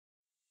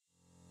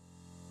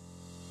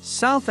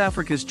South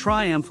Africa's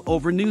triumph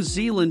over New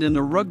Zealand in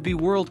the Rugby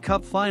World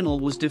Cup final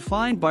was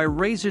defined by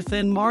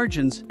razor-thin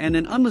margins and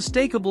an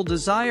unmistakable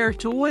desire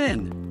to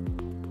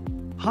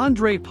win.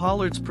 Handre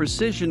Pollard's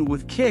precision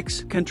with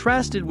kicks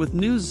contrasted with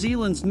New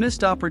Zealand's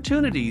missed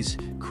opportunities,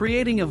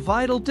 creating a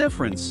vital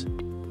difference.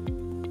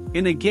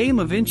 In a game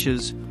of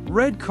inches,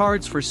 red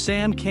cards for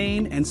Sam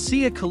Cane and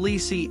Siya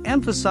Kolisi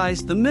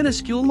emphasized the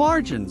minuscule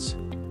margins.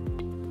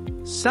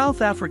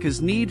 South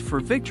Africa's need for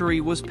victory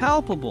was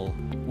palpable,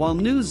 while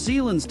New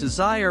Zealand's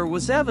desire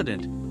was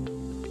evident.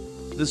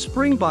 The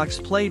Springboks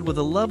played with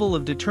a level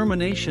of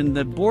determination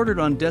that bordered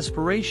on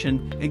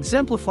desperation,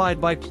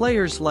 exemplified by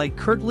players like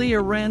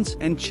Arendse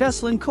and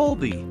Cheslin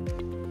Kolbe.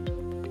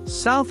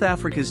 South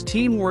Africa's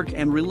teamwork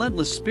and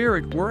relentless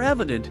spirit were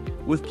evident,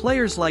 with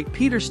players like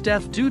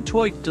Pieter-Steph du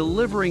Toit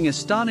delivering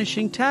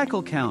astonishing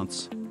tackle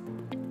counts.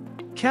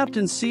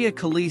 Captain Siya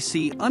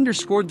Kolisi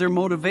underscored their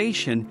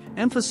motivation,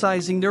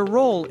 emphasizing their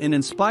role in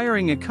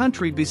inspiring a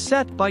country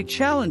beset by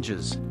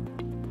challenges.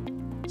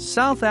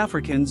 South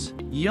Africans,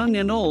 young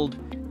and old,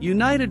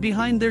 united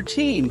behind their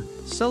team,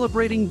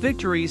 celebrating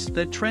victories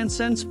that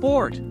transcend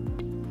sport.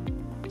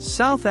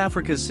 South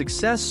Africa's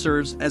success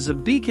serves as a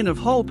beacon of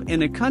hope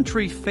in a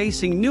country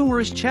facing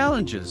numerous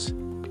challenges.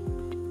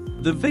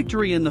 The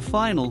victory in the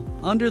final,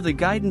 under the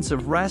guidance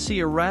of Rassie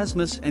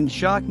Erasmus and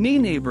Jacques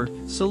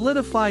Minabert,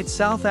 solidified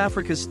South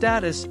Africa's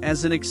status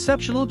as an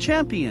exceptional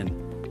champion.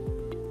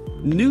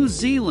 New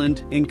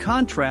Zealand, in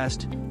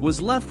contrast,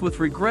 was left with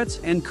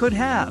regrets and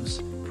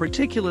could-haves,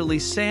 particularly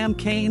Sam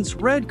Cane's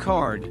red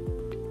card.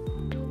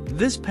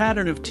 This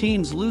pattern of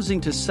teams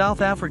losing to South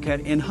Africa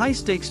in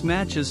high-stakes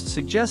matches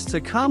suggests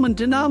a common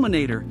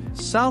denominator: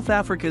 South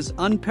Africa's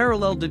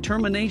unparalleled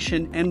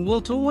determination and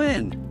will to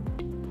win.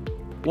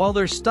 While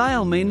their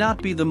style may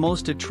not be the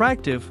most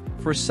attractive,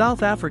 for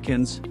South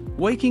Africans,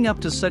 waking up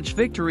to such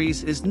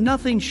victories is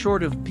nothing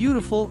short of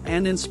beautiful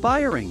and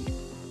inspiring.